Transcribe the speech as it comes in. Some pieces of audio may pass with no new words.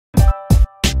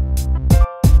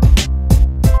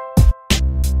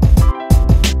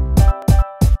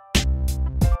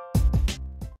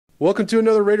Welcome to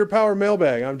another RaiderPower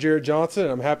Mailbag. I'm Jared Johnson,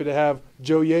 and I'm happy to have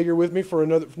Joe Yeager with me for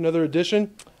another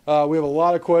edition. We have a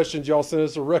lot of questions. Y'all sent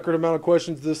us a record amount of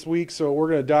questions this week, so we're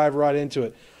going to dive right into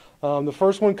it. The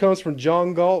first one comes from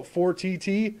John Galt,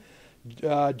 4TT.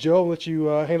 Joe, I'll let you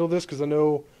handle this because I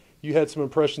know you had some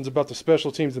impressions about the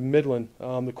special teams in Midland.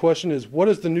 The question is, what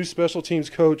is the new special teams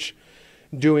coach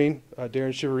doing,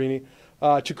 Darren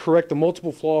Shiverini, to correct the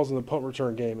multiple flaws in the punt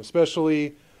return game,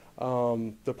 especially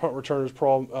the punt returners'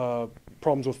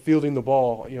 problems with fielding the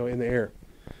ball, in the air?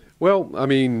 Well, I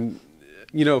mean,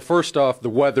 first off,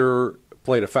 the weather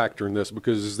played a factor in this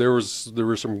because there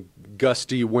were some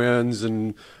gusty winds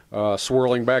and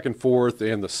swirling back and forth,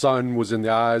 and the sun was in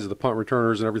the eyes of the punt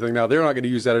returners and everything. Now, they're not going to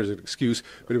use that as an excuse,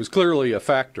 but it was clearly a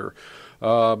factor.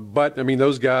 But, I mean,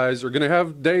 those guys are going to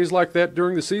have days like that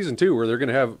during the season, too, where they're going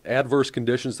to have adverse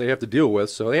conditions they have to deal with.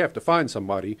 So they have to find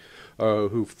somebody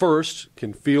who first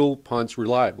can field punts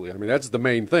reliably. I mean, that's the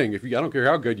main thing. I don't care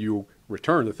how good you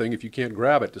return the thing, if you can't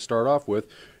grab it to start off with,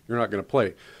 you're not going to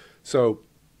play. So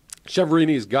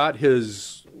Shiverini's got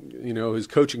his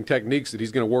coaching techniques that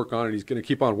he's going to work on, and he's going to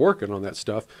keep on working on that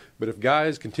stuff. But if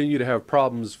guys continue to have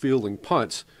problems fielding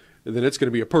punts, then it's going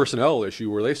to be a personnel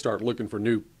issue where they start looking for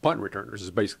new punt returners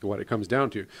is basically what it comes down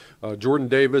to. Jordan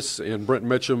Davis and Brent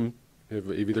Mitchum have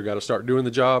either got to start doing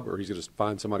the job or he's going to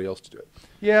find somebody else to do it.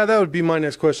 Yeah, that would be my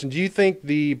next question. Do you think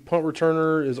the punt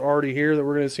returner is already here that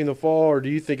we're going to see in the fall, or do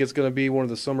you think it's going to be one of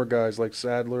the summer guys like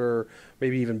Sadler or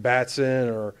maybe even Batson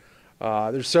or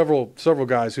there's several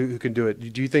guys who can do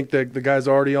it. Do you think that the guy's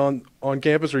already on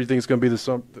campus, or do you think it's going to be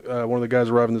one of the guys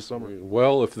arriving this summer?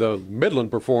 Well, if the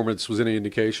Midland performance was any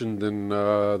indication, then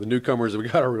the newcomers have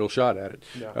got a real shot at it.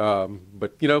 Yeah.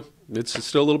 But, it's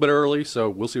still a little bit early, so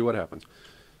we'll see what happens.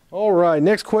 All right,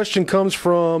 next question comes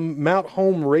from Mount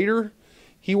Home Raider.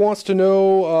 He wants to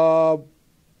know,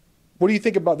 what do you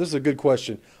think about – this is a good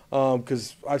question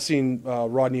because I've seen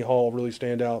Rodney Hall really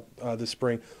stand out this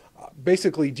spring.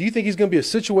 Basically, do you think he's going to be a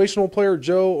situational player,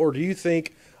 Joe, or do you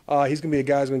think he's going to be a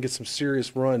guy who's going to get some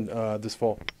serious run this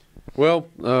fall? Well,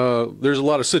 there's a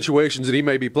lot of situations that he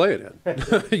may be playing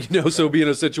in, so being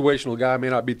a situational guy may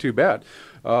not be too bad.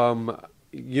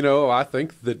 I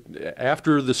think that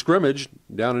after the scrimmage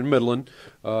down in Midland,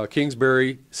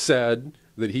 Kingsbury said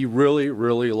that he really,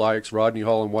 really likes Rodney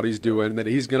Hall and what he's doing, and that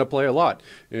he's going to play a lot.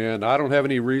 And I don't have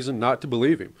any reason not to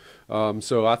believe him.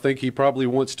 So I think he probably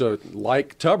wants to,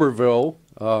 like Tuberville,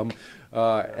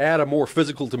 add a more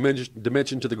physical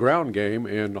dimension to the ground game,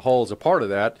 and Hall is a part of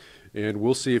that. And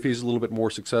we'll see if he's a little bit more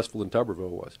successful than Tuberville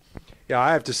was. Yeah,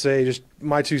 I have to say, just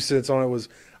my 2 cents on it was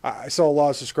I saw a lot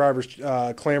of subscribers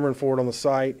clamoring for it on the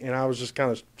site, and I was just kind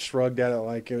of shrugged at it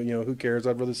like, who cares?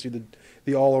 I'd rather see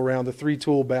the all-around, the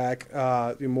three-tool back,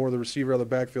 more of the receiver out of the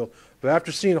backfield. But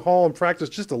after seeing Hall in practice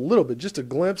just a little bit, just a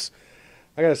glimpse,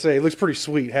 I got to say, it looks pretty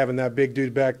sweet having that big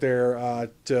dude back there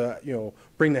to,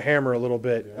 bring the hammer a little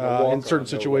bit in certain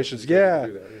situations. Yeah.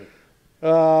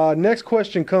 Next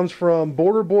question comes from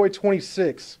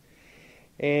BorderBoy26,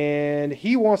 and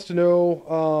he wants to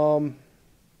know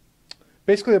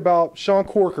basically about Sean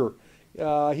Corker.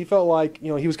 He felt like,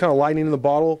 he was kind of lightning in the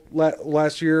bottle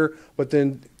last year, but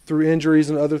then through injuries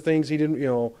and other things, he didn't,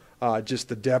 just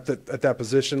the depth at that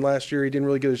position last year, he didn't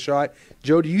really get a shot.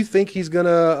 Joe, do you think we're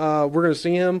going to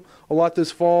see him a lot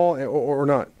this fall or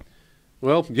not?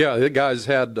 Well, yeah, the guy's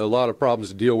had a lot of problems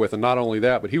to deal with, and not only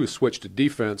that, but he was switched to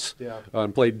defense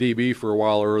and played DB for a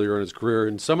while earlier in his career.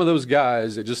 And some of those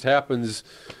guys, it just happens,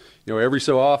 every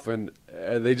so often,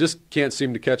 they just can't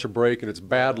seem to catch a break, and it's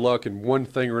bad luck, and one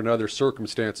thing or another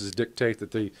circumstances dictate that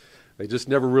they just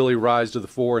never really rise to the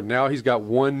fore. And now he's got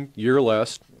 1 year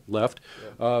left.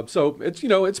 So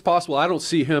it's possible. I don't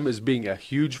see him as being a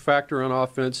huge factor on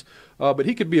offense, but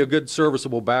he could be a good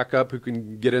serviceable backup who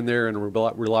can get in there and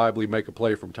reliably make a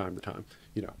play from time to time.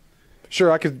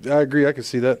 Sure, I agree. I could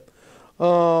see that.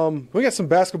 We got some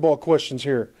basketball questions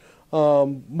here.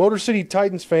 Motor City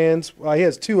Titans fans, he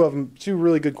has two of them, two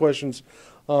really good questions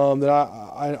that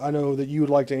I know that you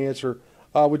would like to answer.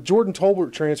 With Jordan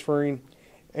Tolbert transferring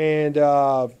and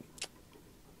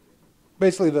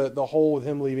basically the hole with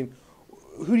him leaving,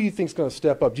 who do you think is going to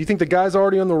step up? Do you think the guy's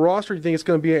already on the roster? Do you think it's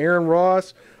going to be Aaron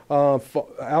Ross,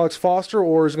 Alex Foster,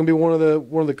 or is it going to be one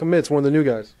of the commits, one of the new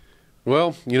guys?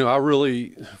 Well,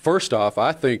 first off,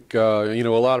 I think, a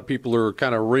lot of people are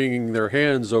kind of wringing their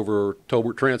hands over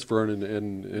Tolbert transferring,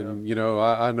 and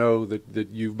I know that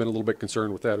you've been a little bit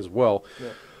concerned with that as well. Yeah.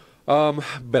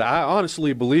 But I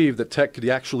honestly believe that Tech could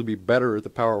actually be better at the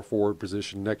power forward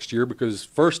position next year because,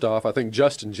 first off, I think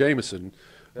Justin Jameson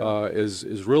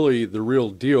is really the real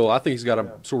deal. I think he's got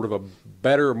a sort of a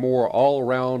better, more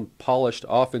all-around polished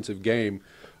offensive game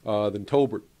than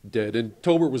Tolbert did. And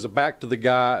Tolbert was a back to the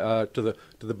guy, to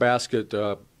the basket,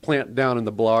 plant down in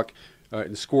the block,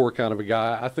 and score kind of a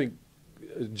guy. I think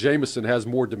Jamison has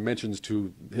more dimensions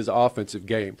to his offensive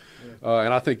game,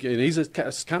 and I think he's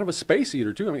kind of a space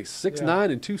eater too. I mean, 6'9"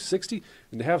 and 260,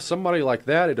 and to have somebody like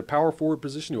that at a power forward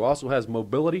position who also has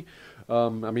mobility, I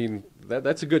mean,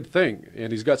 that's a good thing.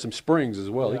 And he's got some springs as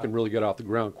well. He can really get off the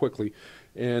ground quickly.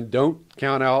 And don't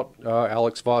count out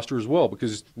Alex Foster as well,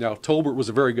 because now Tolbert was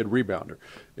a very good rebounder,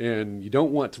 and you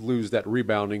don't want to lose that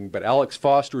rebounding. But Alex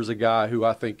Foster is a guy who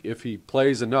I think if he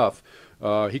plays enough,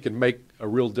 he can make a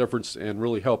real difference and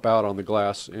really help out on the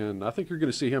glass. And I think you're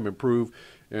going to see him improve.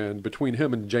 And between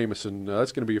him and Jamison,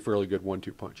 that's going to be a fairly good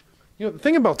 1-2 punch. You know, the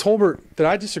thing about Tolbert that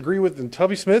I disagree with, and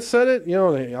Tubby Smith said it, you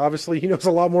know, obviously he knows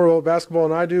a lot more about basketball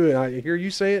than I do, and I hear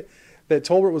you say it, that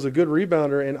Tolbert was a good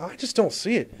rebounder, and I just don't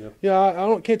see it. Yep. Yeah,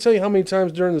 I can't tell you how many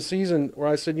times during the season where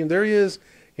I said, you know, there he is.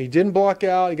 He didn't block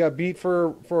out. He got beat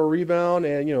for a rebound,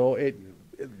 and you know it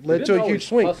led to a huge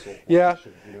swing. Yeah,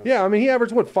 yeah. I mean, he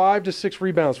averaged 5 to 6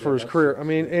 rebounds for his career. I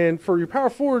mean, and for your power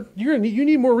forward, you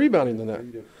need more rebounding than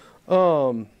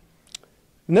that.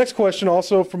 Next question,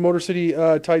 also from Motor City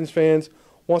Titans fans,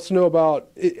 wants to know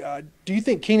about: do you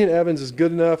think Keenan Evans is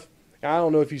good enough? I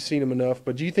don't know if you've seen him enough,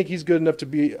 but do you think he's good enough to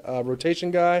be a rotation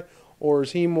guy, or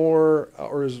is he more,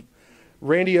 or is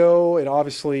Randy O and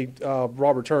obviously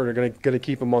Robert Turner going to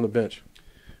keep him on the bench?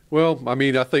 Well, I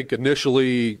mean, I think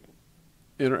initially,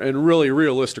 and really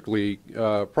realistically,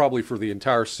 probably for the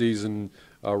entire season,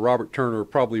 Robert Turner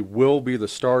probably will be the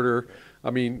starter.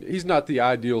 I mean, he's not the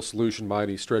ideal solution by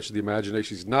any stretch of the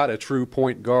imagination. He's not a true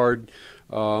point guard.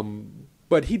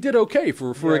 But he did okay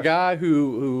for a guy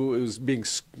who is being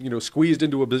squeezed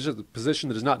into a position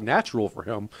that is not natural for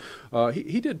him.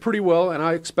 He did pretty well, and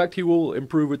I expect he will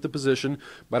improve at the position.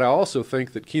 But I also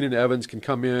think that Keenan Evans can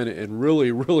come in and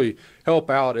really help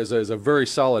out as a very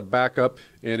solid backup,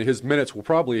 and his minutes will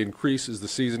probably increase as the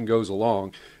season goes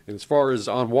along. And as far as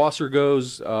Onwasser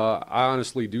goes, I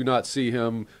honestly do not see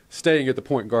him staying at the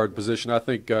point guard position. I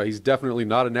think he's definitely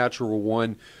not a natural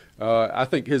one. I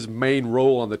think his main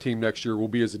role on the team next year will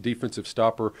be as a defensive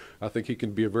stopper. I think he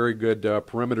can be a very good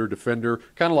perimeter defender,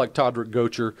 kind of like Todrick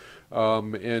Gocher,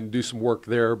 and do some work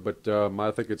there. But I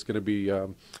think it's going to be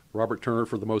Robert Turner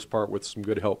for the most part, with some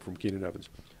good help from Keenan Evans.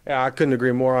 Yeah, I couldn't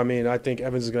agree more. I mean, I think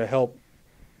Evans is going to help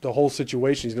the whole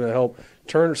situation. He's going to help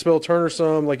spell Turner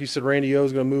some. Like you said, Randy O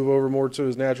is going to move over more to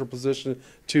his natural position,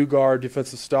 2-guard,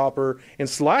 defensive stopper, and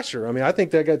slasher. I mean, I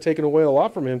think that got taken away a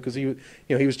lot from him because he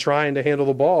was trying to handle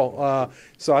the ball.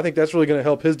 So I think that's really going to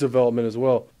help his development as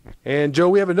well. And Joe,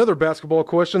 we have another basketball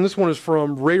question. This one is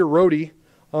from Raider Rody.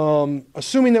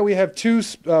 Assuming that we have 2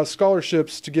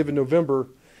 scholarships to give in November,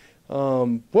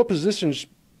 what positions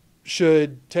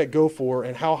should Tech go for,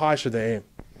 and how high should they aim?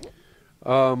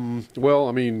 Well,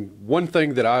 I mean, one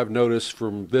thing that I've noticed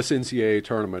from this NCAA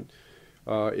tournament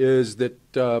is that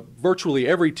virtually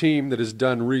every team that has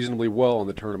done reasonably well in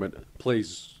the tournament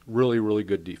plays really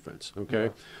good defense, okay?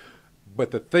 Yeah.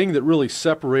 But the thing that really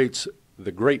separates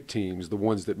the great teams, the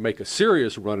ones that make a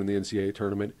serious run in the NCAA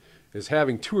tournament, is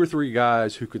having 2 or 3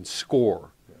 guys who can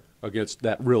score against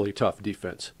that really tough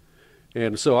defense.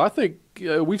 And so I think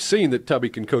we've seen that Tubby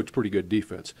can coach pretty good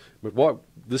defense. But what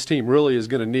this team really is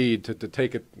going to need to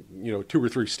take it, 2 or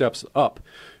 3 steps up,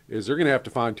 is they're going to have to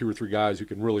find 2 or 3 guys who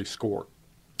can really score.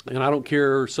 And I don't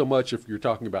care so much if you're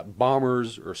talking about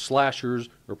bombers or slashers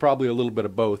or probably a little bit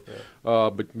of both. Yeah.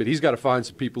 But he's got to find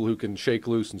some people who can shake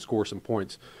loose and score some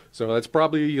points. So that's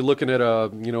probably looking at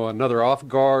another off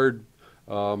guard,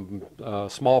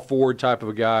 small forward type of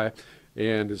a guy.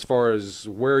 And as far as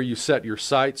where you set your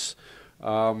sights,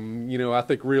 I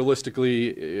think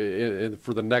realistically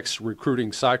for the next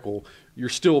recruiting cycle, you're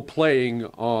still playing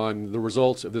on the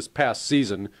results of this past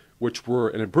season, which were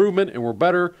an improvement and were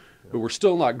better, but we're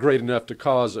still not great enough to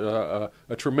cause a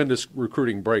tremendous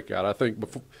recruiting breakout. I think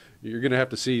you're going to have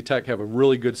to see Tech have a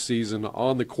really good season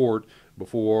on the court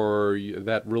before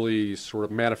that really sort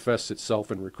of manifests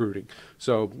itself in recruiting.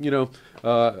 So,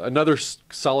 another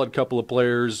solid couple of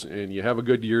players, and you have a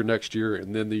good year next year,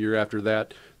 and then the year after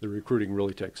that, the recruiting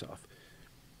really takes off.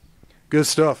 Good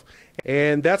stuff.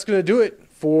 And that's going to do it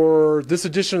for this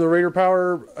edition of the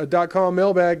RaiderPower.com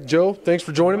mailbag. Joe, thanks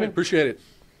for joining me. Appreciate it.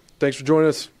 Thanks for joining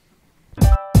us.